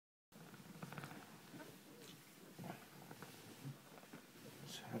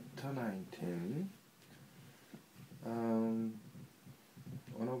Chapter 19.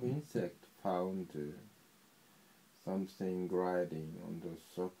 One of insect found something gliding on the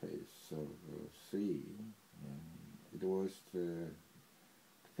surface of the sea. It was the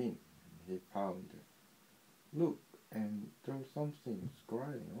fin he found. Look, and there's something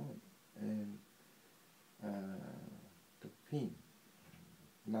gliding on, and the fin,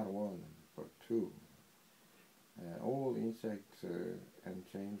 not one but two. All insects and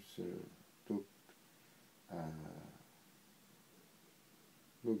James took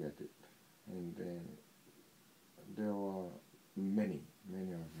look at it, and then there were many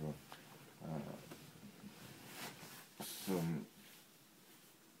of some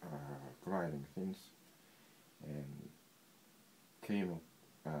gliding things, and came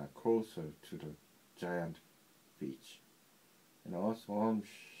closer to the giant beach, and also one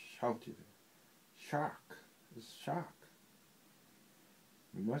shouted, "Shark! It's shark!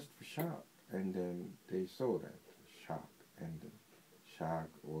 It must be shark!" And then they saw that shark, and the shark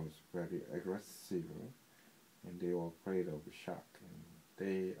was very aggressive, and they were afraid of the shark, and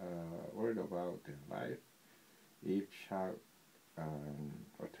they worried about their life if shark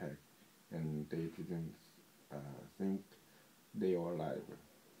attacked, and they didn't think they were alive.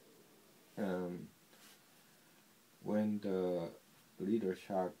 When the leader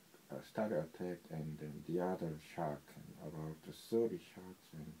shark started attack, and then the other shark, about 30 sharks,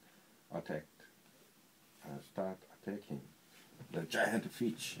 and start attacking the giant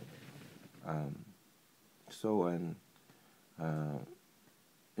fish. So when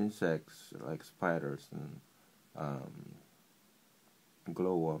insects like spiders and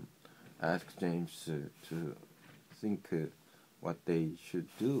glowworm asked James to think what they should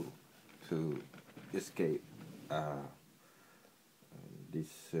do to escape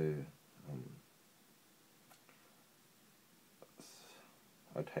this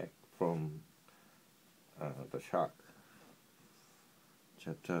attack from the shark.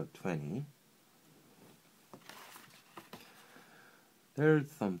 Chapter 20.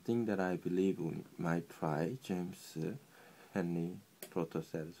 There's something that I believe we might try, James Henry Trotter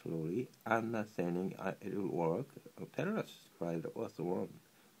said slowly. I'm not saying it will work. Oh, tell us, cried the earthworm.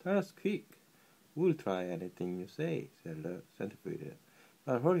 Tell us quick. We'll try anything you say, said the centipede.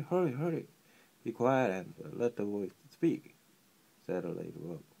 But hurry. Be quiet and let the voice speak, said the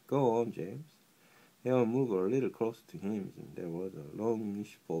ladybug. Go on, James. Hale moved a little closer to him, and there was a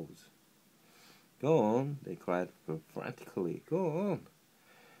longish pause. Go on, they cried frantically. Go on.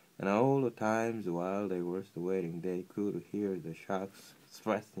 And all the times while they were waiting, they could hear the sharks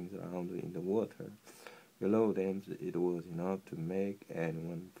splashing around in the water. Below them, it was enough to make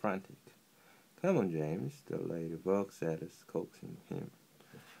anyone frantic. Come on, James, the ladybug said, coaxing him.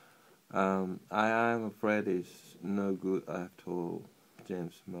 I'm afraid it's no good after all,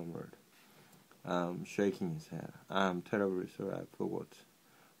 James murmured, shaking his head. I'm terribly sorry, I forgot.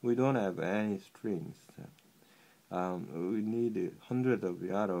 We don't have any strings. We need hundreds of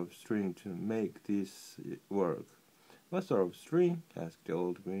yards of string to make this work. What sort of string? Asked the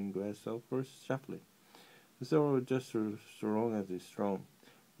old green grasshopper sharply. Just so long as it's strong.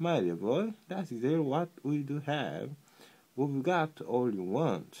 My dear boy, that's exactly what we do have. We've got all you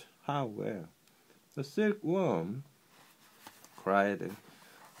want. How well? The silkworm, cried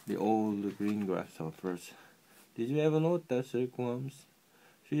the old green grasshoppers. Did you ever note the silkworms?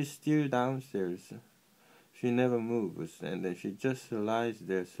 She's still downstairs. She never moves, and then she just lies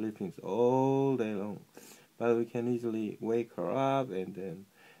there sleeping all day long. But we can easily wake her up and then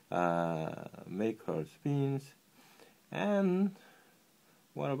make her spins. And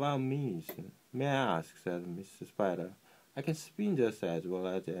what about me? May I ask, said Mr. Spider. I can spin just as well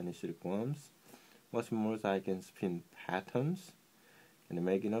as any silkworms. What's more, I can spin patterns. Can I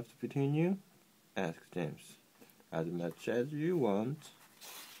make enough between you? Asked James. As much as you want.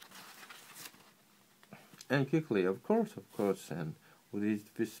 And quickly, of course, and would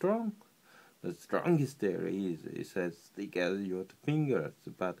it be strong? The strongest there is. It's as thick as your fingers.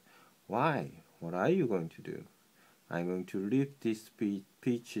 But why? What are you going to do? I'm going to lift these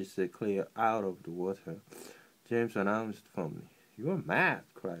peaches clear out of the water, James announced firmly. You're mad,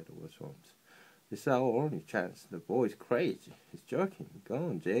 cried the earthworms. This is our only chance. The boy's crazy. He's joking. Go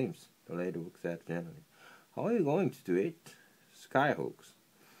on, James, the ladybug said gently. How are you going to do it? Skyhooks,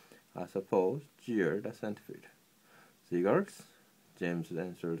 I suppose, jeered the centipede. Seagulls? James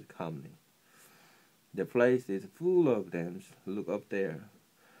answered calmly. The place is full of them. Look up there.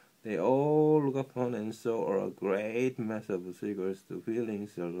 They all looked upon and saw a great mass of seagulls wheeling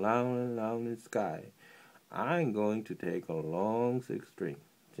around the sky. I'm going to take a long silk string,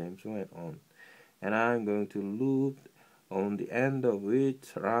 James went on, and I'm going to loop on the end of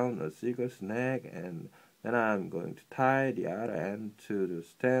it around a seagull's neck, and then I'm going to tie the other end to the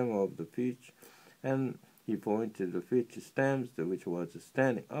stem of the fish. And he pointed the fish stems, which was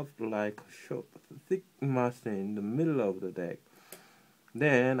standing up like a short, thick mast in the middle of the deck.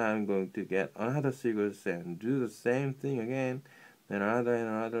 Then I'm going to get another seagull and do the same thing again. Then another and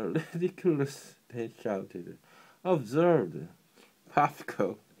another. Ridiculous, they shouted. Observed.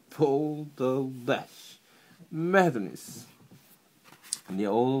 Puffco, balderdash, madness. The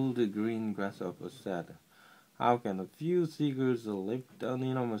old green grasshopper said, how can a few seagulls lift an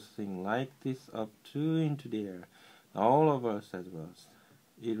enormous thing like this up into the air? All of us at once.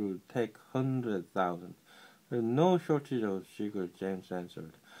 It will take 100,000. There's no shortage of seagulls, James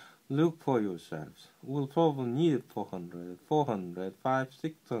answered. Look for yourselves. We'll probably need 400, 400, 500,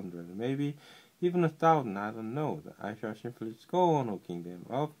 600, maybe even 1,000, I don't know. I shall simply go on hooking them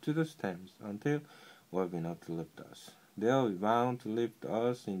up to the stems until we've enough to lift us. They'll be bound to lift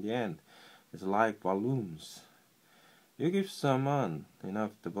us in the end. It's like balloons. You give someone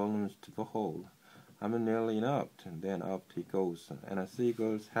enough the balloons to behold. I'm nearly enough, and then up he goes. And a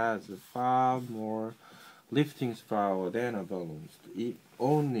seagull has far more lifting power than a balloon. If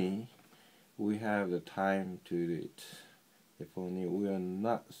only we have the time to do it. If only we are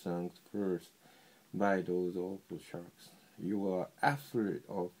not sunk first by those awful sharks. You are absolutely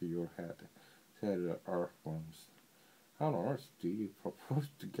off your head, said the earthworms. How on earth do you propose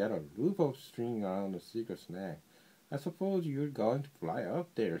to get a loop of string around the seagull's neck? I suppose you're going to fly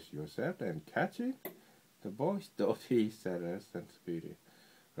up there yourself and catch it? The boy's dirty, said a sensibility.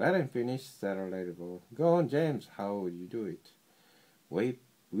 Let him finish, said a ladybird. Go on, James, how would you do it? Wait,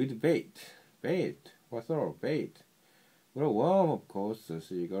 with bait. Bait? What sort of bait? With a worm, of course. The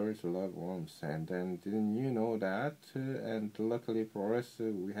seagulls love worms. And then, didn't you know that? And luckily for us,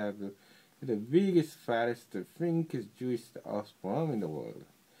 we have the biggest, fattest, thickest, juiciest earthworm in the world.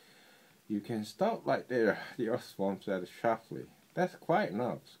 You can stop right there, the earthworm said sharply. That's quite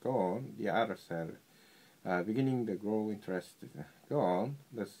enough. Go on, the other said, beginning to grow interested. Go on,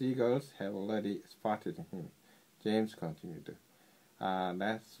 the seagulls have already spotted him. James continued.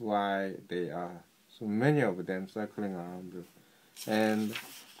 That's why there are so many of them circling around.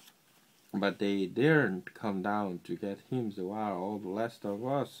 But they daren't come down to get him while all the rest of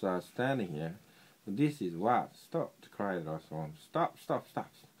us are standing here. This is what? Stop, cried the earthworm. Stop, stop, stop.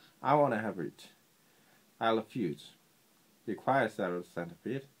 I want to have it. I refuse. Be quiet, said the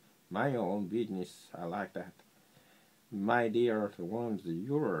centipede. Mind your own business. I like that. My dear earthworms,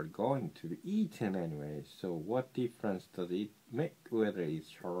 you're going to be eaten anyway, so what difference does it make whether it's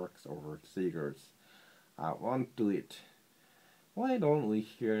sharks or seagulls? I won't do it. Why don't we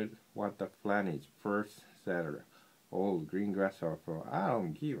hear what the plan is first, said the old green grasshopper. I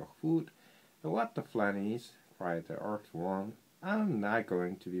don't give a hoot what the plan is, cried the earthworm. I'm not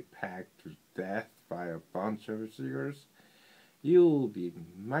going to be pecked to death by a bunch of seagulls. You'll be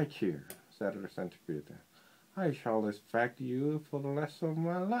my cheer, said the centipede. I shall respect you for the rest of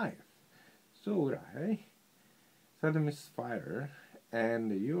my life. So would I, said Miss Spider,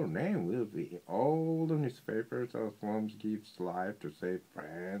 and your name will be all the newspapers earthworms gives life to save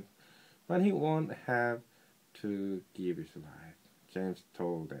friends, but he won't have to give his life, James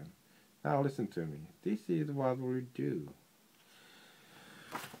told them. Now listen to me. This is what we'll do.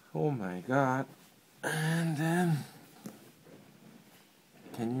 Oh my God. And then,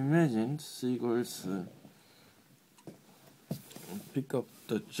 can you imagine seagulls pick up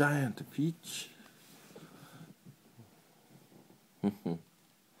the giant peach?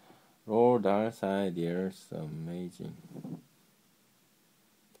 Oh, that's ideas amazing.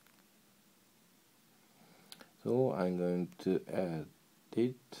 So I'm going to add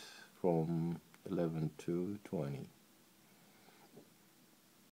it from 11 to 20.